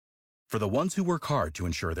For the ones who work hard to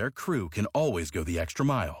ensure their crew can always go the extra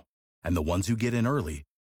mile, and the ones who get in early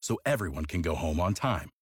so everyone can go home on time,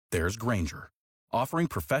 there's Grainger, offering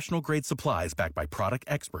professional-grade supplies backed by product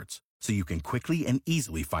experts so you can quickly and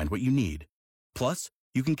easily find what you need. Plus,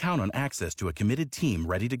 you can count on access to a committed team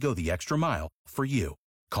ready to go the extra mile for you.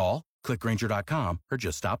 Call, click Grainger.com, or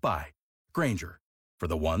just stop by. Grainger, for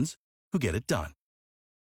the ones who get it done.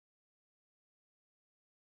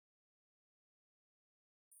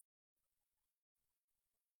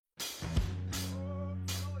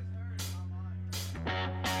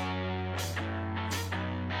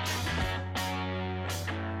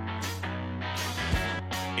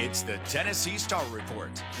 It's the Tennessee Star Report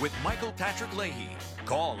with Michael Patrick Leahy.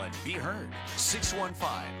 Call and be heard.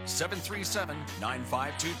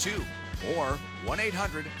 615-737-9522 or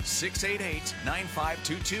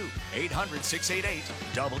 1-800-688-9522.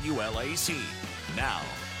 800-688-WLAC. Now,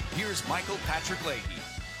 here's Michael Patrick Leahy.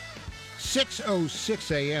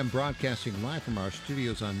 6:06 a.m. broadcasting live from our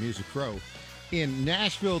studios on Music Row in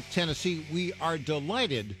Nashville, Tennessee. We are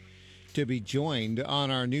delighted to be joined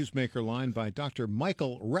on our Newsmaker line by Dr.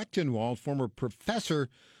 Michael Rechtenwald, former professor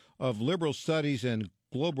of liberal studies and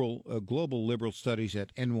global liberal studies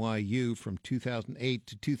at NYU from 2008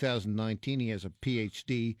 to 2019. He has a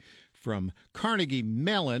Ph.D. from Carnegie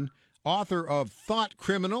Mellon, author of Thought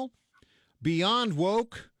Criminal, Beyond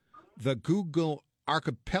Woke, The Google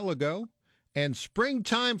Archipelago, and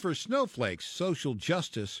Springtime for Snowflakes, Social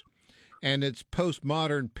Justice and Its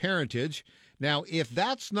Postmodern Parentage. Now, if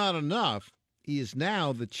that's not enough, he is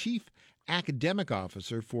now the chief academic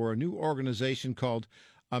officer for a new organization called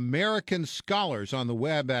American Scholars on the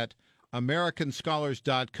web at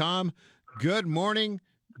americanscholars.com. Good morning,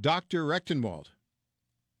 Dr. Rechtenwald.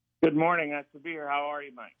 Good morning. Nice to be here. How are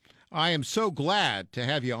you, Mike? I am so glad to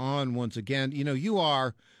have you on once again. You know, you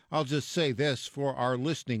are, I'll just say this for our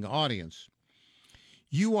listening audience,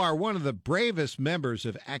 you are one of the bravest members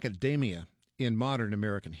of academia in modern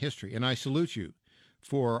American history, and I salute you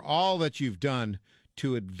for all that you've done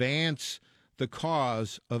to advance the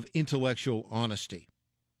cause of intellectual honesty.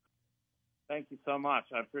 Thank you so much.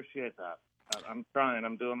 I appreciate that. I'm trying.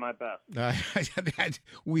 I'm doing my best.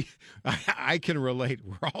 I can relate.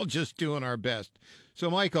 We're all just doing our best.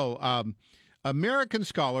 So, Michael, American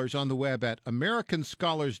Scholars on the web at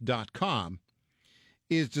americanscholars.com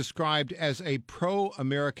is described as a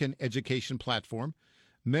pro-American education platform.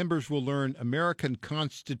 Members will learn American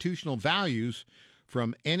constitutional values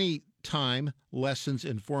from any time, lessons,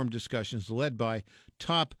 informed discussions led by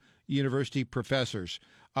top university professors.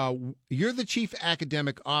 You're the chief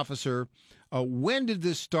academic officer. When did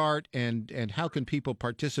this start, and how can people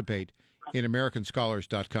participate in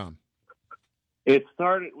americanscholars.com? It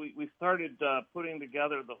started. We started putting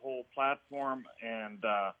together the whole platform and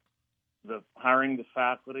the hiring the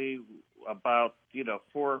faculty about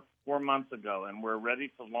 4 months ago, and we're ready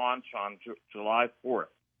to launch on July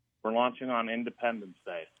 4th. We're launching on Independence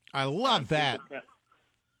Day. I love that.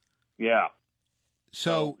 Yeah.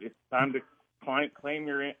 So it's time to claim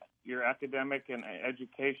your academic and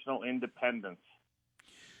educational independence.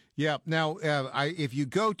 Yeah. Now, if you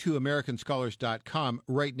go to americanscholars.com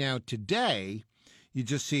right now today, you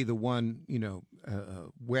just see the one,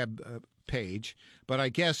 web page. But I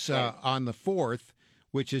guess on the 4th,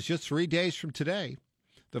 which is just 3 days from today,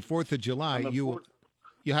 the 4th of July, you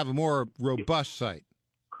have a more robust site.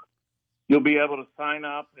 You'll be able to sign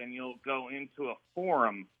up, and you'll go into a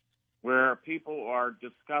forum where people are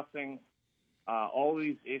discussing all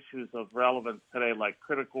these issues of relevance today, like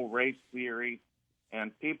critical race theory,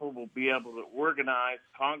 and people will be able to organize,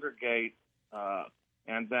 congregate,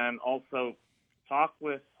 and then also talk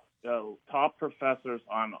with top professors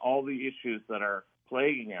on all the issues that are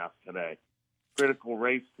plaguing us today. Critical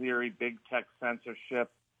race theory, big tech censorship,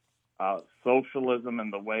 socialism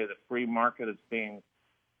and the way the free market is being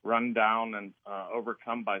run down and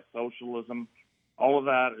overcome by socialism. All of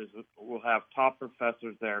that we'll have top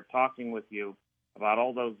professors there talking with you about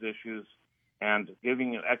all those issues and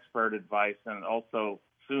giving you expert advice, and also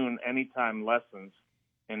soon anytime lessons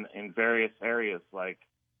in various areas like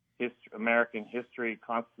American history,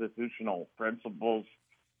 constitutional principles,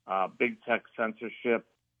 big tech censorship,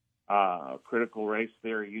 critical race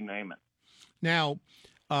theory, you name it. Now,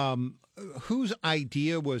 whose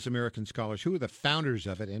idea was American Scholars? Who are the founders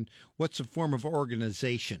of it, and what's the form of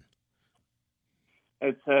organization?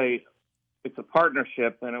 It's a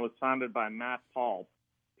partnership, and it was founded by Matt Paul,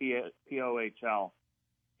 P-O-H-L,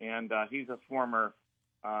 and he's a former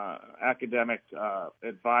academic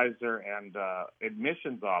advisor and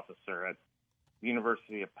admissions officer at the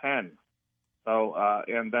University of Penn. So,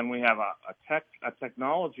 and then we have a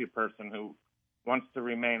technology person who wants to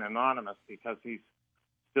remain anonymous because he's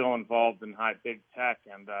still involved in big tech,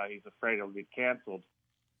 and he's afraid he'll get canceled.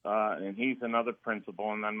 And he's another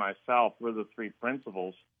principal, and then myself, we're the three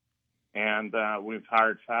principals. And we've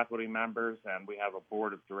hired faculty members, and we have a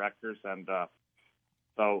board of directors, and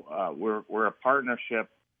so we're a partnership,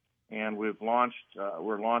 and we're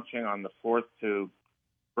launching on the 4th to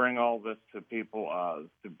bring all this to people,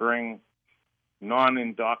 to bring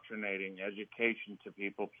non-indoctrinating education to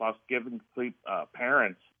people, plus giving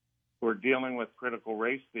parents who are dealing with critical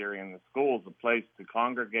race theory in the schools a place to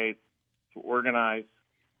congregate, to organize,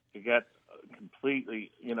 to get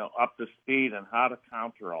completely, up to speed on how to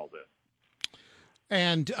counter all this.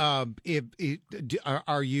 And are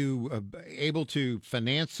you able to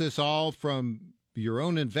finance this all from your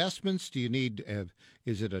own investments? Do you need?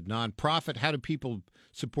 Is it a nonprofit? How do people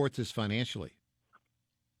support this financially?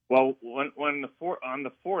 Well, on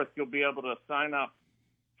the 4th, you'll be able to sign up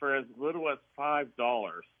for as little as $5.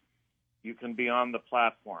 You can be on the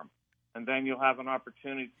platform, and then you'll have an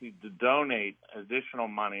opportunity to donate additional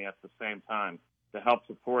money at the same time to help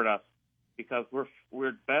support us, because we're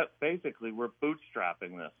bootstrapping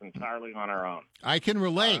this entirely on our own. I can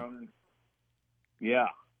relate. Yeah,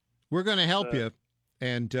 we're going to help you,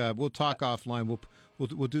 and we'll talk offline.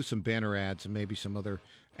 We'll do some banner ads and maybe some other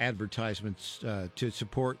advertisements to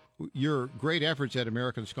support your great efforts at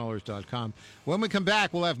AmericanScholars.com. When we come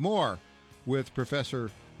back, we'll have more with Professor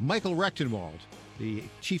Michael Rechtenwald, the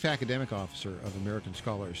Chief Academic Officer of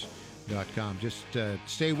AmericanScholars.com. Just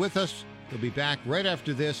stay with us. We'll be back right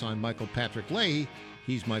after this. I'm Michael Patrick Leahy.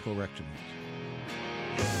 He's Michael Rechtenwald.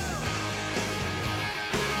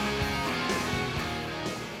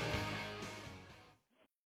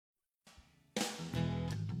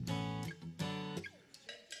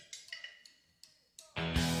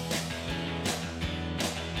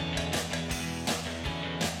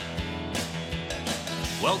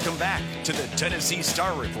 Welcome back to the Tennessee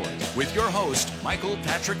Star Report with your host, Michael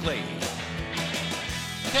Patrick Leahy.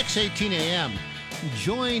 6:18 a.m.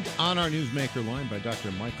 Joined on our Newsmaker line by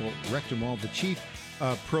Dr. Michael Rechtenwald, the chief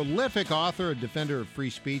prolific author and defender of free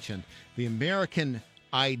speech and the American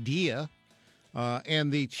idea,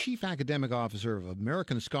 and the chief academic officer of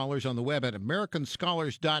American Scholars on the web at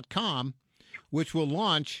AmericanScholars.com, which will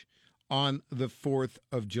launch on the 4th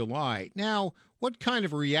of July. Now, what kind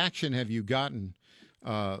of reaction have you gotten,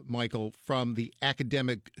 Michael, from the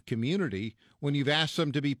academic community when you've asked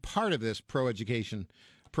them to be part of this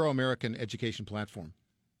pro-American education platform?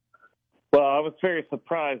 Well, I was very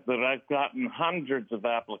surprised that I've gotten hundreds of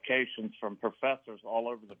applications from professors all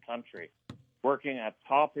over the country working at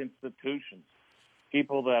top institutions,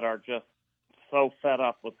 people that are just so fed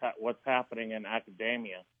up with what's happening in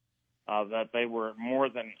academia that they were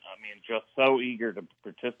just so eager to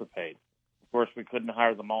participate. Of course, we couldn't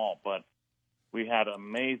hire them all, but we had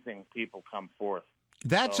amazing people come forth.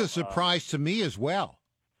 That's a surprise to me as well.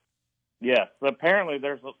 Yes, apparently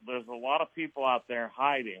there's a lot of people out there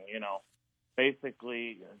hiding,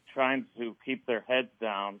 basically trying to keep their heads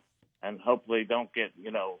down and hopefully don't get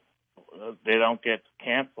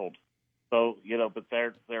canceled. So, but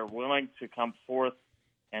they're willing to come forth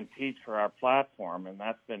and teach for our platform, and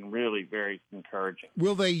that's been really very encouraging.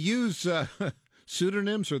 Will they use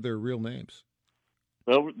pseudonyms or their real names?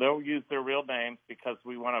 They'll use their real names because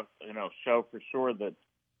we want to, show for sure that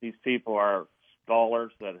these people are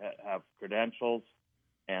scholars that have credentials,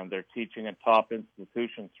 and they're teaching in top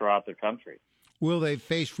institutions throughout the country. Will they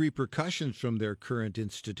face repercussions from their current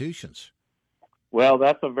institutions? Well,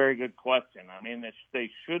 that's a very good question. They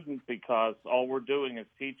shouldn't, because all we're doing is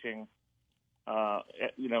teaching.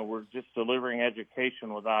 We're just delivering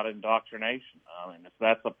education without indoctrination. If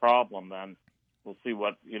that's a problem, then we'll see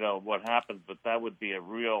what happens. But that would be a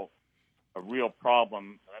real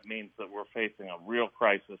problem. That means that we're facing a real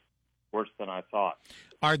crisis, worse than I thought.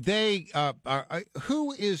 Are they?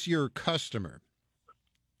 Who is your customer?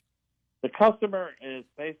 The customer is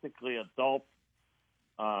basically adults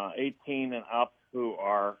 18 and up who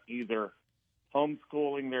are either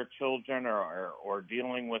homeschooling their children or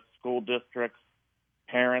dealing with school districts,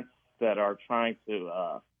 parents that are trying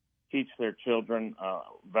to teach their children,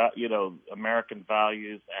 American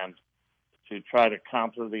values, and to try to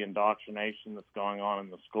counter the indoctrination that's going on in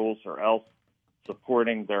the schools, or else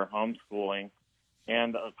supporting their homeschooling,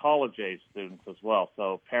 and college-age students as well.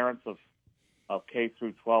 So parents of K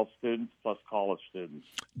through 12 students plus college students.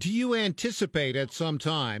 Do you anticipate at some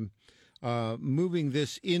time moving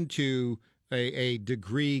this into a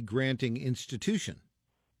degree-granting institution?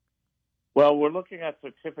 Well, we're looking at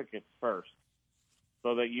certificates first,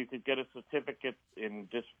 so that you could get a certificate in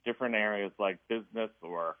just different areas like business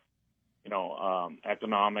or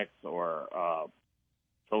economics or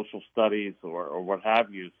social studies or what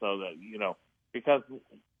have you, so that, because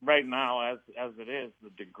right now, as it is, the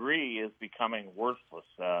degree is becoming worthless,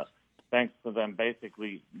 thanks to them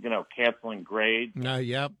basically, canceling grades.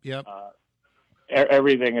 Yep.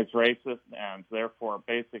 Everything is racist, and therefore,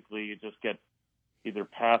 basically, you just get either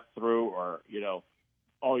passed through or,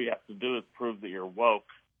 all you have to do is prove that you're woke,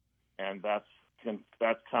 and that's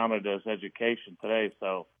counted as education today.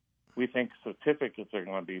 So we think certificates are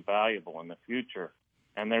going to be valuable in the future,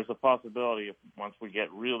 and there's a possibility, once we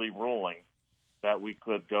get really rolling, that we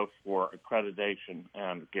could go for accreditation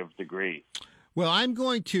and give degrees. Well, I'm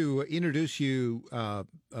going to introduce you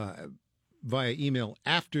via email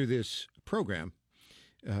after this program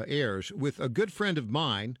airs with a good friend of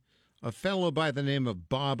mine, a fellow by the name of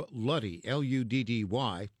Bob Luddy,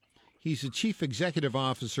 Luddy. He's the chief executive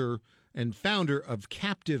officer and founder of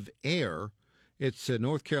Captive Air. It's a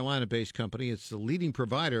North Carolina-based company. It's the leading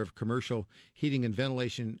provider of commercial heating and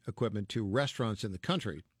ventilation equipment to restaurants in the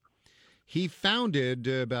country. He founded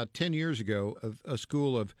about 10 years ago a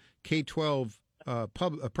school of K-12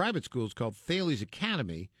 private schools called Thales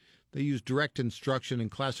Academy. They use direct instruction and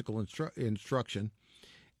classical instruction.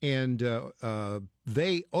 And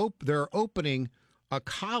they're opening a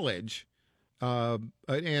college,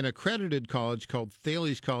 an accredited college called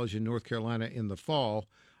Thales College in North Carolina in the fall.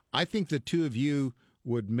 I think the two of you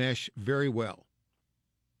would mesh very well.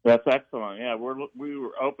 That's excellent. Yeah, we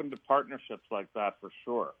were open to partnerships like that for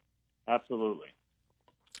sure. Absolutely.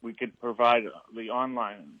 We could provide the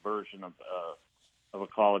online version of a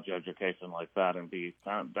college education like that, and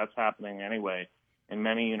that's happening anyway in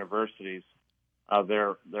many universities.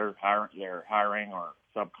 They're hiring or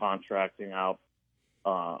subcontracting out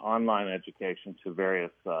online education to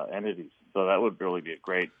various entities. So that would really be a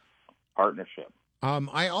great partnership.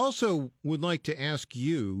 I also would like to ask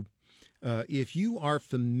you if you are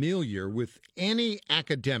familiar with any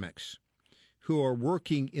academics who are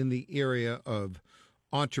working in the area of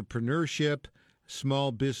entrepreneurship,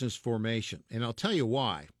 small business formation. And I'll tell you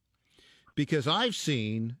why. Because I've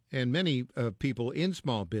seen, and many people in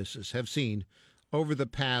small business have seen over the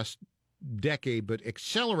past decade, but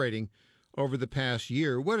accelerating over the past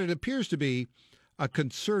year, what it appears to be a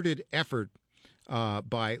concerted effort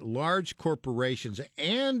by large corporations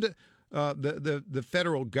and the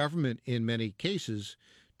federal government in many cases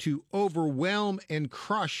to overwhelm and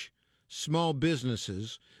crush small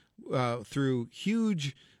businesses through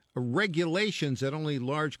huge regulations that only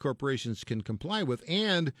large corporations can comply with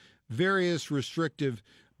and various restrictive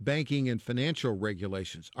banking and financial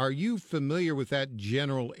regulations. Are you familiar with that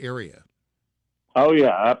general area? Oh,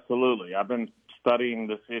 yeah, absolutely. I've been studying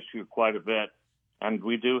this issue quite a bit, and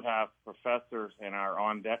we do have professors in our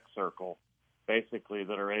on-deck circle, basically,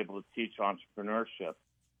 that are able to teach entrepreneurship,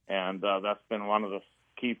 and that's been one of the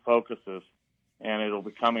key focuses, and it'll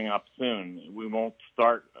be coming up soon. We won't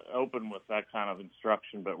start open with that kind of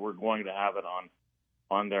instruction, but we're going to have it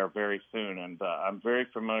on there very soon, and I'm very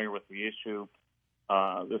familiar with the issue.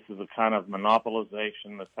 This is a kind of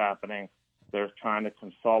monopolization that's happening. They're trying to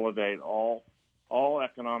consolidate all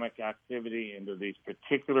economic activity into these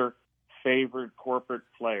particular favored corporate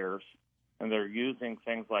players, and they're using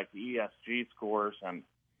things like ESG scores, and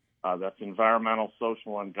that's environmental,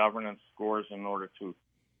 social, and governance scores, in order to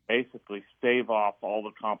basically stave off all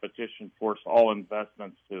the competition, force all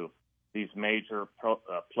investments to these major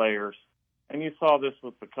players. And you saw this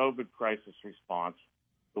with the COVID crisis response,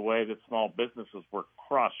 the way that small businesses were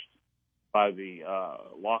crushed by the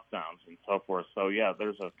lockdowns and so forth. So, yeah,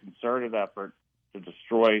 there's a concerted effort to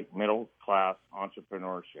destroy middle-class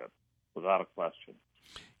entrepreneurship, without a question.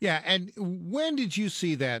 Yeah, and when did you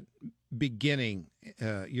see that beginning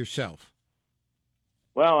yourself?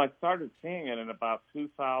 Well, I started seeing it in about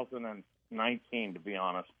 2019, to be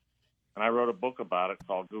honest, and I wrote a book about it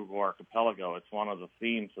called Google Archipelago. It's one of the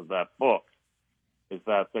themes of that book, is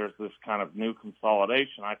that there's this kind of new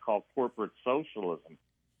consolidation I call corporate socialism,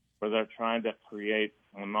 where they're trying to create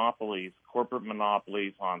monopolies, corporate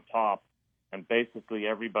monopolies on top, and basically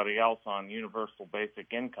everybody else on universal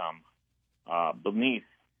basic income beneath.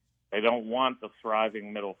 They don't want the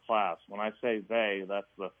thriving middle class. When I say they, that's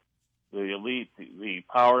the elite, the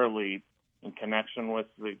power elite, in connection with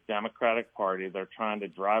the Democratic Party. They're trying to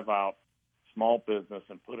drive out small business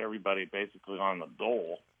and put everybody basically on the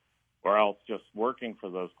dole, or else just working for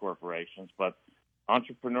those corporations. But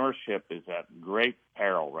entrepreneurship is at great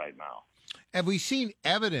peril right now. Have we seen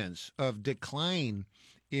evidence of decline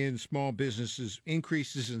in small businesses,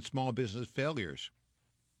 increases in small business failures?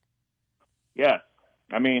 Yes.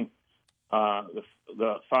 I mean,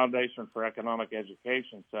 the Foundation for Economic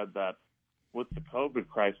Education said that with the COVID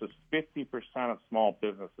crisis, 50% of small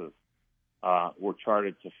businesses were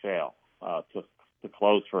charted to fail, to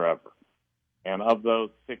close forever. And of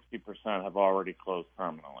those, 60% have already closed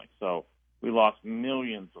permanently. So we lost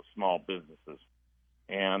millions of small businesses.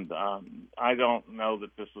 And I don't know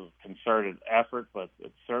that this is a concerted effort, but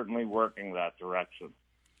it's certainly working that direction,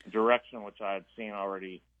 a direction which I had seen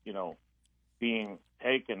already, being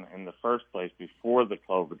taken in the first place before the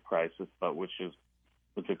COVID crisis, but was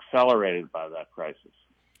accelerated by that crisis.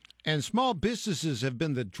 And small businesses have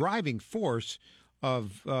been the driving force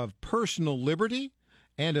of personal liberty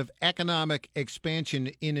and of economic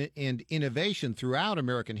expansion and innovation throughout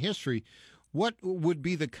American history. What would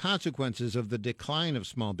be the consequences of the decline of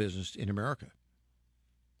small business in America?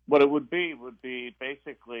 What it would be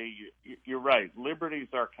basically, you're right, liberties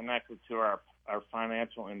are connected to our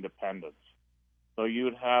financial independence. So you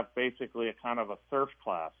would have basically a kind of a serf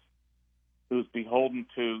class who's beholden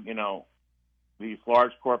to, these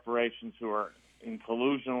large corporations who are in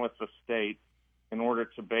collusion with the state in order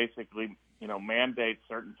to basically, mandate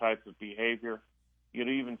certain types of behavior. You'd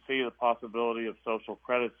even see the possibility of social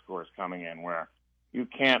credit scores coming in where you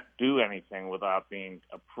can't do anything without being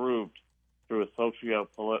approved through a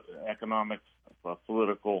socio-economic,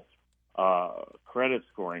 political credit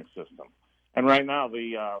scoring system. And right now,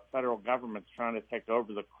 the federal government's trying to take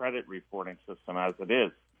over the credit reporting system as it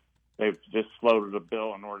is. They've just floated a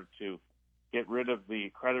bill in order to get rid of the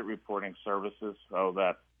credit reporting services so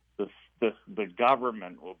that the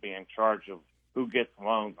government will be in charge of who gets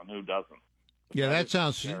loans and who doesn't. Yeah, that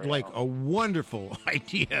sounds like a wonderful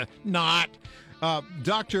idea. Not.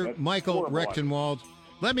 Dr. Michael Rechtenwald,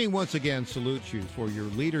 let me once again salute you for your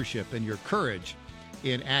leadership and your courage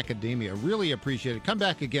in academia. Really appreciate it. Come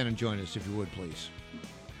back again and join us if you would, please.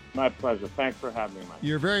 My pleasure. Thanks for having me, Mike.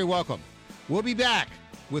 You're very welcome. We'll be back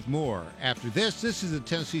with more after this. This is the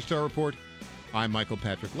Tennessee Star Report. I'm Michael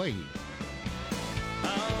Patrick Leahy.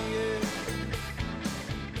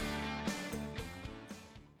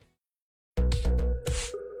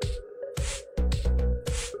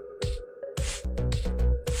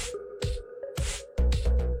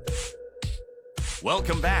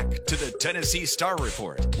 Welcome back to the Tennessee Star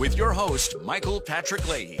Report with your host, Michael Patrick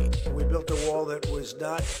Leahy. We built a wall that was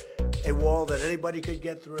not a wall that anybody could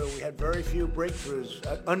get through. We had very few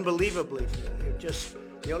breakthroughs, unbelievably.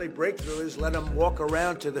 The only breakthrough is let them walk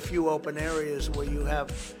around to the few open areas where you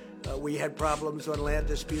have, we had problems on land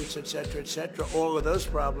disputes, et cetera, et cetera. All of those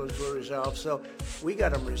problems were resolved, so we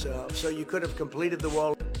got them resolved. So you could have completed the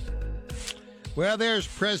wall. Well, there's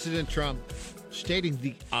President Trump stating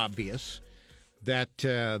the obvious, that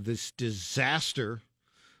this disaster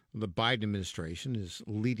of the Biden administration is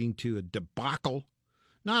leading to a debacle,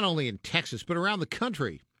 not only in Texas, but around the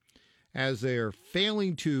country, as they are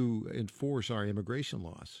failing to enforce our immigration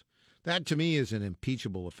laws. That, to me, is an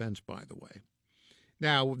impeachable offense, by the way.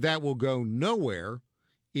 Now, that will go nowhere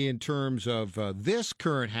in terms of this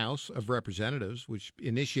current House of Representatives, which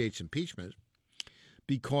initiates impeachment,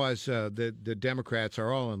 because the Democrats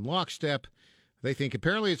are all in lockstep. They think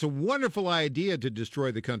apparently it's a wonderful idea to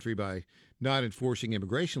destroy the country by not enforcing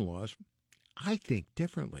immigration laws. I think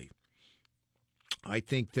differently. I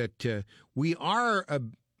think that we are,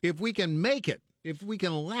 if we can make it, if we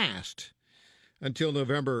can last until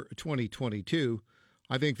November 2022,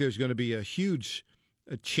 I think there's going to be a huge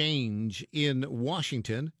change in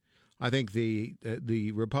Washington. I think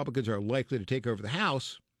the Republicans are likely to take over the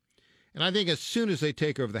House. And I think as soon as they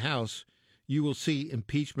take over the House, you will see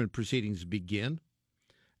impeachment proceedings begin.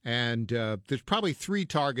 And there's probably three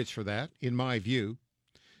targets for that, in my view.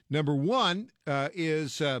 Number one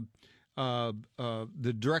is the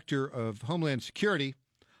Director of Homeland Security,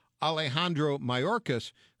 Alejandro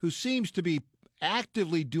Mayorkas, who seems to be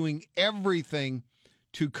actively doing everything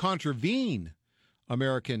to contravene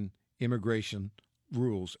American immigration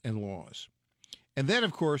rules and laws. And then,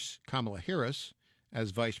 of course, Kamala Harris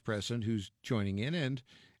as vice president, who's joining in,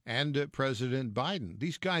 and President Biden.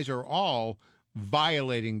 These guys are all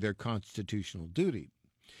violating their constitutional duty.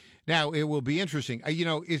 Now, it will be interesting.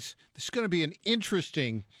 It's going to be an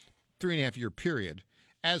interesting 3.5-year period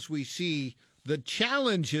as we see the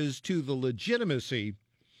challenges to the legitimacy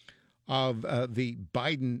of the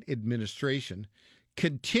Biden administration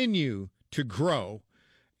continue to grow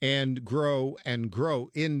and grow and grow.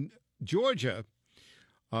 In Georgia,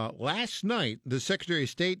 last night, the Secretary of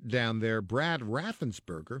State down there, Brad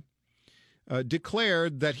Raffensperger,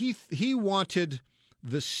 declared that he wanted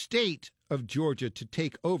the state of Georgia to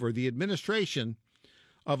take over the administration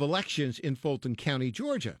of elections in Fulton County,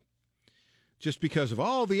 Georgia, just because of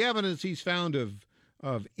all the evidence he's found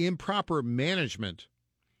of improper management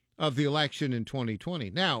of the election in 2020.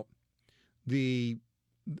 Now, the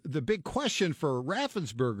big question for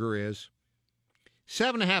Raffensperger is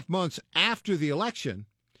 7.5 months after the election,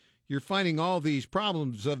 you're finding all these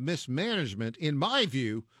problems of mismanagement, in my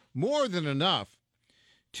view, more than enough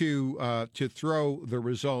to throw the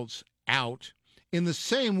results out in the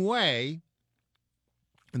same way,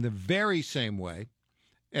 in the very same way,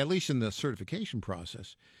 at least in the certification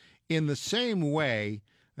process, in the same way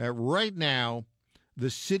that right now the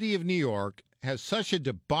city of New York has such a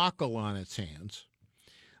debacle on its hands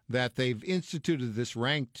that they've instituted this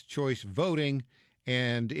ranked choice voting,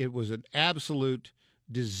 and it was an absolute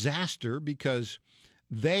disaster because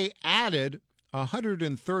they added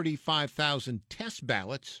 135,000 test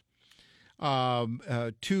ballots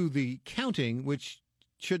to the counting, which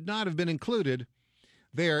should not have been included.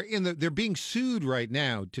 They're being sued right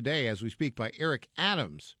now, today, as we speak, by Eric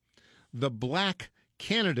Adams, the black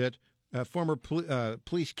candidate, former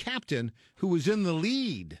police captain, who was in the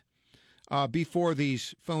lead before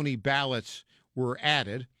these phony ballots were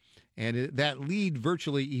added, and that lead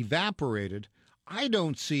virtually evaporated. I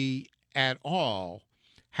don't see at all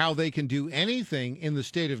how they can do anything in the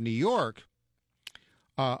state of New York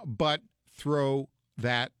but throw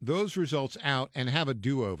those results out and have a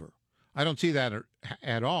do-over. I don't see that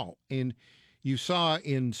at all. And you saw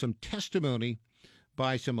in some testimony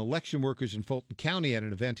by some election workers in Fulton County at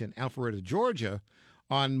an event in Alpharetta, Georgia,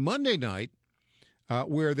 on Monday night,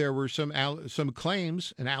 where there were some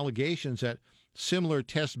claims and allegations that similar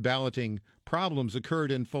test balloting problems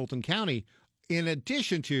occurred in Fulton County, in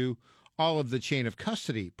addition to all of the chain of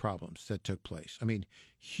custody problems that took place. I mean,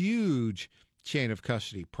 huge chain of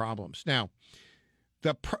custody problems. Now,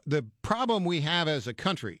 the problem we have as a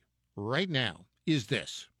country right now is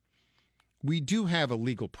this. We do have a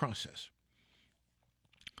legal process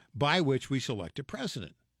by which we select a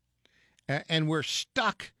president. And we're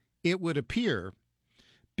stuck, it would appear,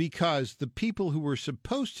 because the people who were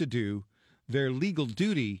supposed to do their legal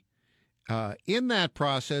duty in that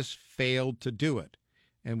process failed to do it.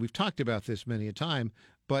 And we've talked about this many a time,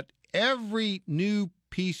 but every new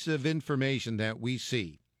piece of information that we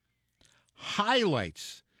see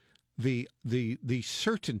highlights the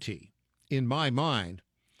certainty, in my mind,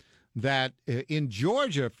 that in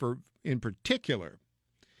Georgia, in particular,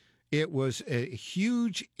 it was a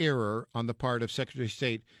huge error on the part of Secretary of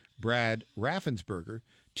State Brad Raffensperger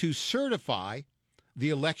to certify the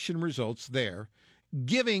election results there,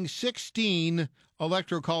 giving 16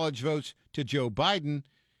 Electoral College votes to Joe Biden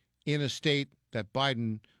in a state that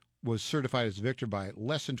Biden was certified as victor by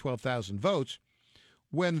less than 12,000 votes,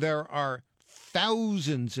 when there are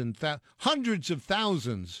thousands and hundreds of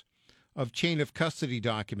thousands of chain of custody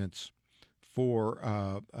documents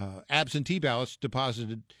for absentee ballots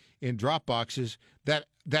deposited in drop boxes that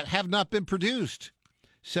have not been produced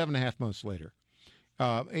 7.5 months later.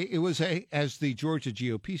 It was as the Georgia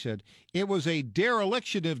GOP said, it was a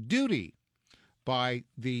dereliction of duty by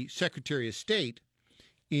the Secretary of State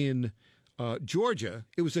in Georgia.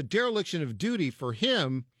 It was a dereliction of duty for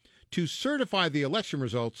him to certify the election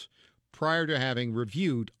results prior to having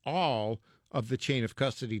reviewed all of the chain of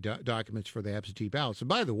custody documents for the absentee ballots. And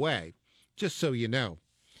by the way, just so you know,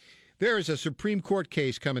 there is a Supreme Court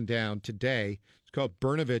case coming down today. It's called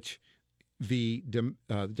Brnovich v. the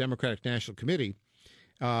Democratic National Committee.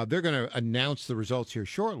 They're going to announce the results here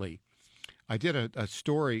shortly. I did a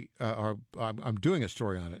story, or I'm doing a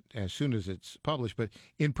story on it as soon as it's published. But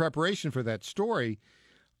in preparation for that story,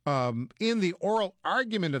 in the oral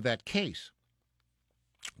argument of that case,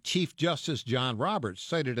 Chief Justice John Roberts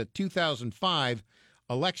cited a 2005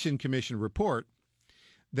 Election Commission report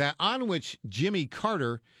that on which Jimmy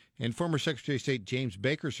Carter and former Secretary of State James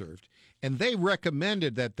Baker served, and they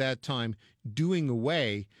recommended at that time doing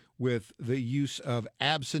away with the use of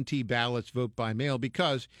absentee ballots, vote by mail,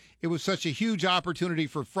 because it was such a huge opportunity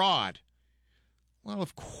for fraud. Well,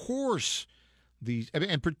 of course,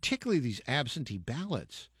 and particularly these absentee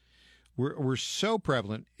ballots were so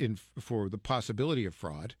prevalent for the possibility of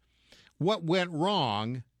fraud. What went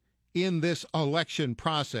wrong in this election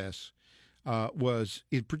process was,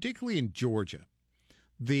 particularly in Georgia,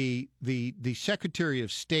 the Secretary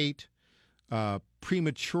of State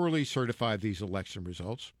prematurely certified these election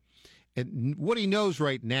results. And what he knows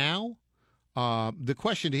right now, the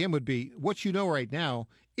question to him would be, what you know right now,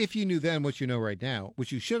 if you knew then what you know right now,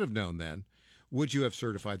 which you should have known then, would you have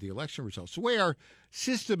certified the election results? The way our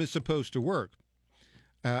system is supposed to work,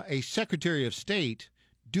 a Secretary of State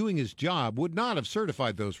doing his job would not have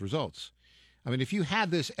certified those results. I mean, if you had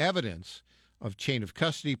this evidence of chain of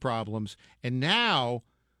custody problems, and now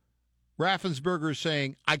Raffensperger is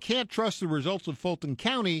saying, I can't trust the results of Fulton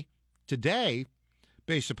County today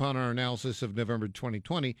based upon our analysis of November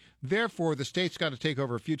 2020. Therefore, the state's got to take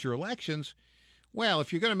over future elections. Well,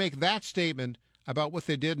 if you're going to make that statement about what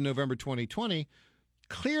they did in November 2020,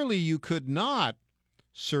 clearly you could not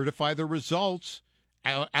certify the results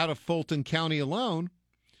out of Fulton County alone.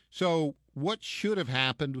 So what should have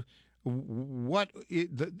happened? What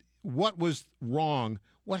was wrong?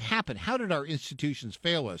 What happened? How did our institutions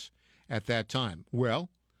fail us at that time? Well,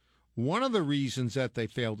 one of the reasons that they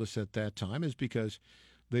failed us at that time is because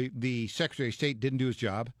the Secretary of State didn't do his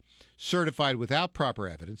job, certified without proper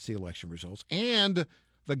evidence the election results, and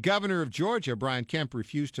the governor of Georgia, Brian Kemp,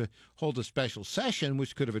 refused to hold a special session,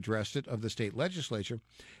 which could have addressed it, of the state legislature,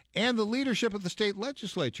 and the leadership of the state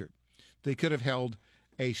legislature. They could have held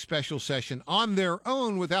a special session on their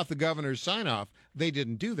own without the governor's sign-off. They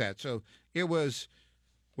didn't do that. So it was,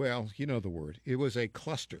 well, you know the word. It was a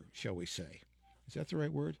cluster, shall we say. Is that the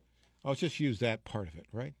right word? I'll just use that part of it,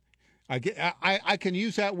 right? I can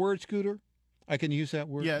use that word, Scooter? I can use that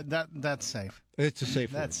word? Yeah, that's safe. It's a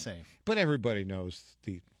safe word. That's safe. But everybody knows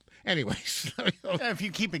the... Anyways. If you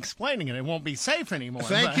keep explaining it, it won't be safe anymore.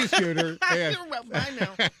 Thank you, Scooter. You're well, I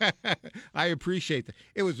know. I appreciate that.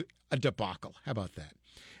 It was a debacle. How about that?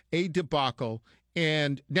 A debacle.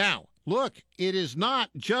 And now, look, it is not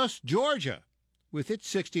just Georgia with its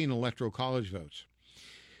 16 electoral college votes.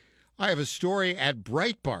 I have a story at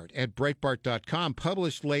Breitbart.com,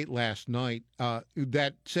 published late last night,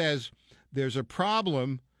 that says there's a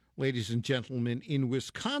problem, ladies and gentlemen, in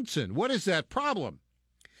Wisconsin. What is that problem?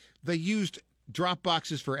 They used drop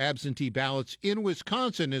boxes for absentee ballots in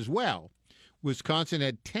Wisconsin as well. Wisconsin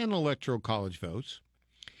had 10 electoral college votes,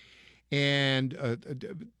 and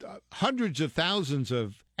hundreds of thousands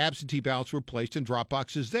of absentee ballots were placed in drop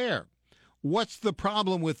boxes there. What's the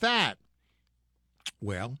problem with that?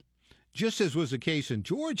 Well, just as was the case in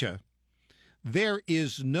Georgia, there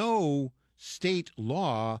is no state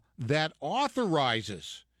law that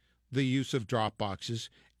authorizes the use of drop boxes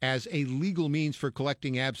as a legal means for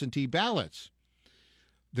collecting absentee ballots.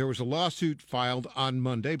 There was a lawsuit filed on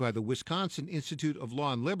Monday by the Wisconsin Institute of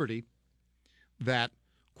Law and Liberty that,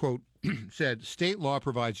 quote, said state law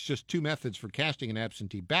provides just two methods for casting an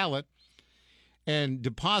absentee ballot, and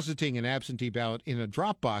depositing an absentee ballot in a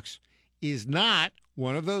drop box is not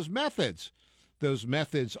one of those methods. Those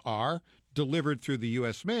methods are delivered through the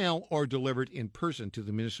U.S. mail or delivered in person to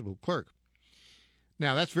the municipal clerk.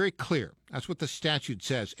 Now, that's very clear. That's what the statute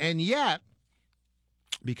says. And yet,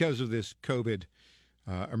 because of this COVID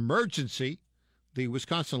emergency, the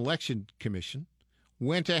Wisconsin Election Commission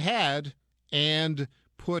went ahead and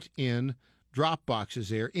put in drop boxes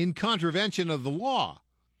there in contravention of the law.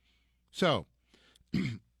 So,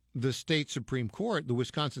 the state Supreme Court, the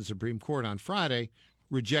Wisconsin Supreme Court on Friday,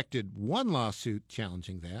 rejected one lawsuit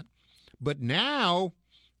challenging that. But now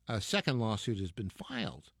a second lawsuit has been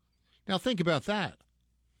filed. Now, think about that.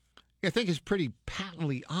 I think it's pretty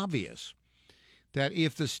patently obvious that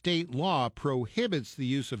if the state law prohibits the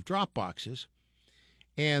use of drop boxes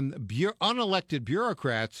and unelected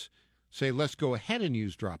bureaucrats say, let's go ahead and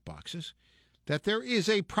use drop boxes, that there is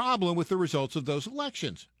a problem with the results of those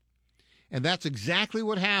elections. And that's exactly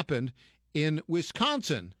what happened in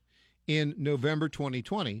Wisconsin in November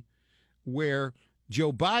 2020, where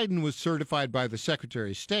Joe Biden was certified by the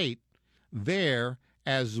Secretary of State there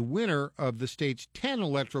as winner of the state's 10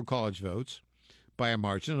 electoral college votes by a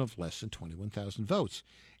margin of less than 21,000 votes.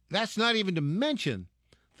 That's not even to mention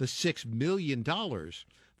the $6 million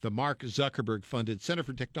the Mark Zuckerberg-funded Center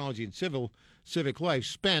for Technology and Civic Life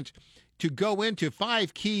spent to go into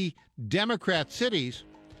 5 key Democrat cities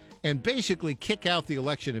and basically kick out the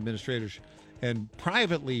election administrators and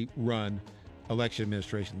privately run election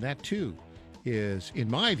administration. That, too, is,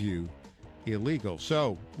 in my view, illegal.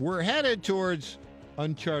 So we're headed towards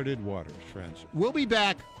uncharted waters, friends. We'll be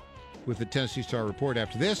back with the Tennessee Star Report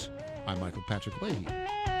after this. I'm Michael Patrick Leahy.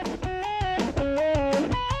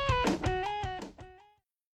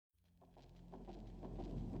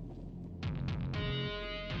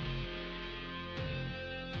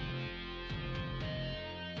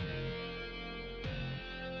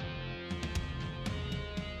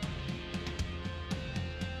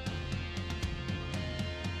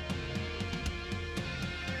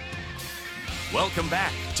 Welcome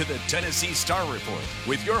back to the Tennessee Star Report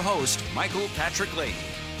with your host, Michael Patrick Leahy.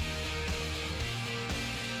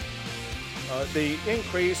 The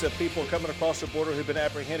increase of people coming across the border who've been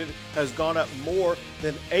apprehended has gone up more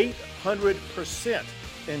than 800%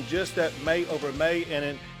 in just that May over May,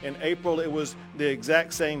 and in April it was the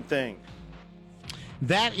exact same thing.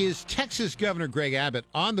 That is Texas Governor Greg Abbott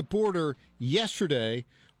on the border yesterday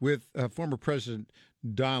with former President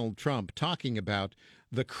Donald Trump talking about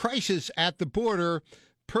the crisis at the border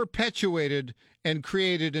perpetuated and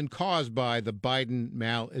created and caused by the Biden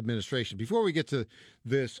maladministration. Before we get to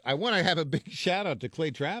this, I want to have a big shout out to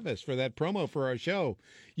Clay Travis for that promo for our show.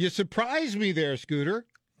 You surprised me there, Scooter.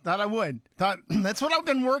 Thought I would. Thought that's what I've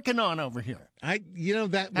been working on over here. I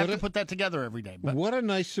have to put that together every day. But what a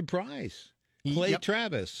nice surprise. Clay Yep.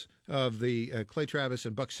 Travis of the Clay Travis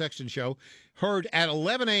and Buck Sexton Show, heard at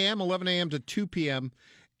 11 a.m. to 2 p.m.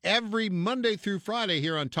 every Monday through Friday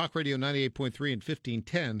here on Talk Radio 98.3 and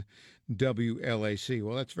 1510 WLAC.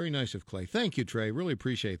 Well, that's very nice of Clay. Thank you, Trey. Really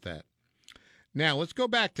appreciate that. Now, let's go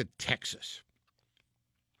back to Texas.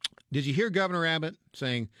 Did you hear Governor Abbott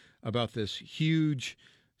saying about this huge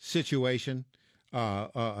situation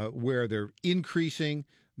where they're increasing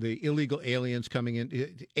the illegal aliens coming in,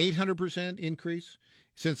 800% increase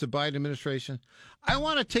since the Biden administration? I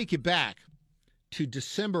want to take you back to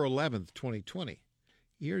December 11th, 2020.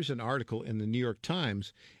 Here's an article in the New York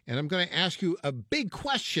Times, and I'm going to ask you a big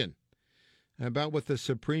question about what the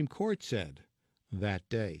Supreme Court said that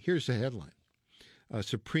day. Here's the headline.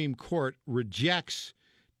 Supreme Court rejects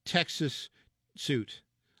Texas suit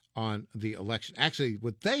on the election. Actually,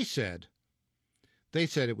 what they said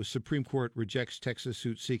it was Supreme Court rejects Texas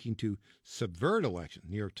suit seeking to subvert election.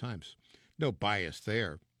 New York Times. No bias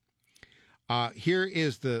there. Here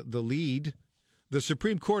is the lead. The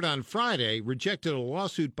Supreme Court on Friday rejected a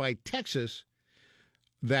lawsuit by Texas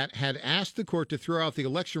that had asked the court to throw out the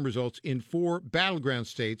election results in 4 battleground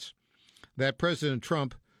states that President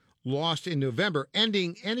Trump lost in November,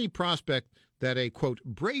 ending any prospect that a, quote,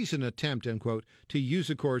 brazen attempt, end quote, to use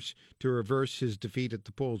the courts to reverse his defeat at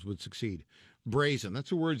the polls would succeed. Brazen. That's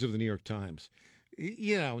the words of the New York Times.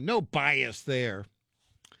 You know, no bias there.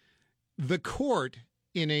 The court,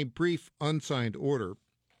 in a brief unsigned order,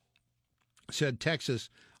 said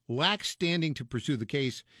Texas lacks standing to pursue the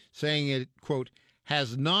case, saying it, quote,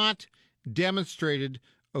 has not demonstrated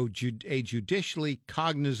a judicially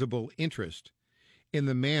cognizable interest in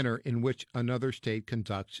the manner in which another state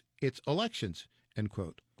conducts its elections, end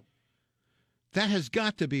quote. That has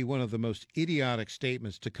got to be one of the most idiotic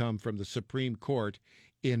statements to come from the Supreme Court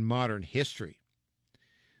in modern history.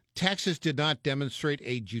 Texas did not demonstrate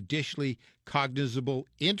a judicially cognizable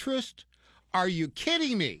interest? Are you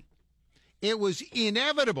kidding me? It was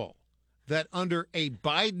inevitable that under a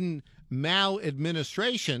Biden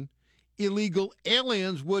maladministration, illegal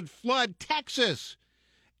aliens would flood Texas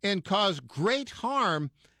and cause great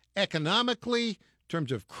harm economically, in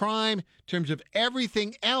terms of crime, in terms of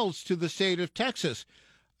everything else to the state of Texas.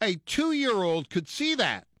 A 2-year-old could see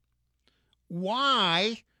that.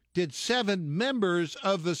 Why did 7 members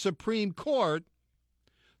of the Supreme Court,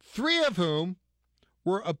 3 of whom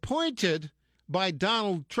were appointed by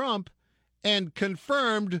Donald Trump and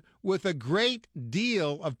confirmed with a great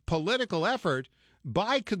deal of political effort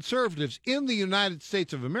by conservatives in the United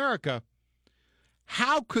States of America,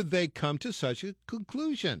 how could they come to such a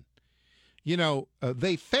conclusion? You know,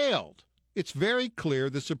 they failed. It's very clear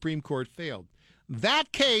the Supreme Court failed.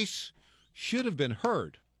 That case should have been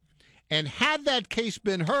heard. And had that case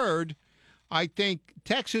been heard, I think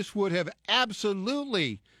Texas would have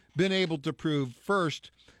absolutely been able to prove,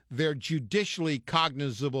 first, their judicially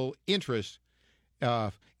cognizable interest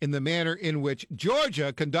in the manner in which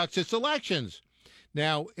Georgia conducts its elections.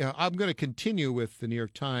 Now, I'm going to continue with the New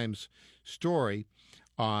York Times story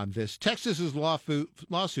on this. Texas's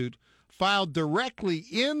lawsuit filed directly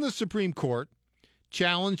in the Supreme Court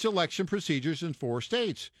challenged election procedures in 4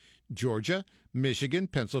 states: Georgia, Michigan,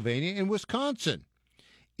 Pennsylvania, and Wisconsin.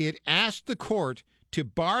 It asked the court to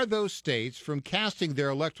bar those states from casting their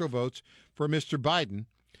electoral votes for Mr. Biden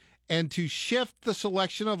and to shift the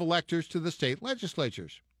selection of electors to the state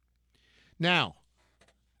legislatures. Now,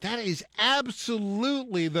 that is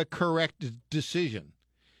absolutely the correct decision.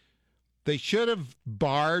 They should have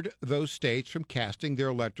barred those states from casting their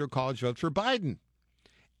electoral college votes for Biden.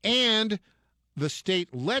 And the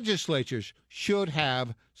state legislatures should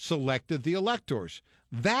have selected the electors.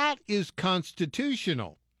 That is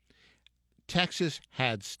constitutional. Texas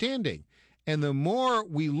had standing. And the more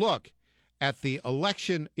we look at the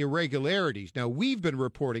election irregularities, now we've been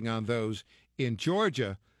reporting on those in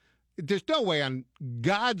Georgia. There's no way on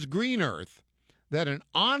God's green earth that an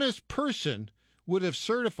honest person would have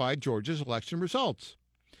certified Georgia's election results.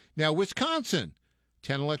 Now, Wisconsin,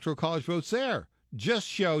 10 electoral college votes there, just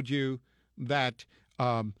showed you that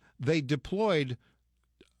they deployed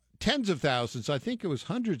tens of thousands, I think it was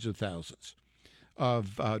hundreds of thousands,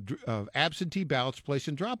 of absentee ballots placed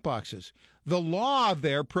in drop boxes. The law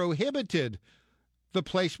there prohibited the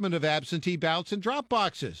placement of absentee ballots in drop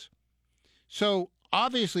boxes. So,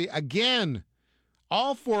 obviously, again,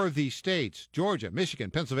 all four of these states, Georgia, Michigan,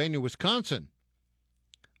 Pennsylvania, Wisconsin,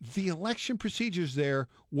 the election procedures there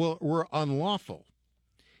were unlawful.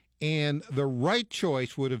 And the right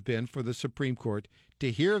choice would have been for the Supreme Court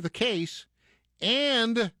to hear the case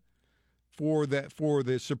and for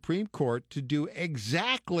the Supreme Court to do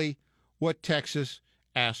exactly what Texas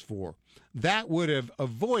asked for. That would have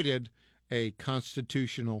avoided a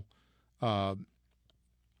constitutional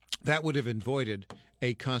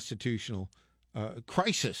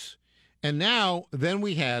crisis. And now, then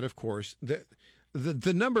we had, of course,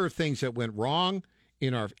 the number of things that went wrong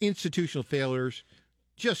in our institutional failures,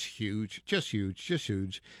 just huge.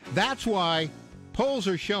 That's why polls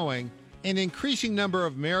are showing an increasing number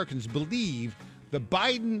of Americans believe the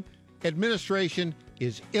Biden administration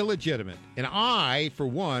is illegitimate. And I, for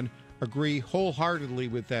one, agree wholeheartedly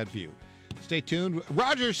with that view. Stay tuned.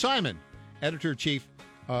 Roger Simon, editor-chief,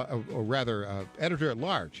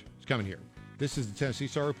 editor-at-large, is coming here. This is the Tennessee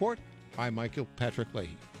Star Report. I'm Michael Patrick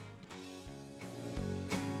Leahy.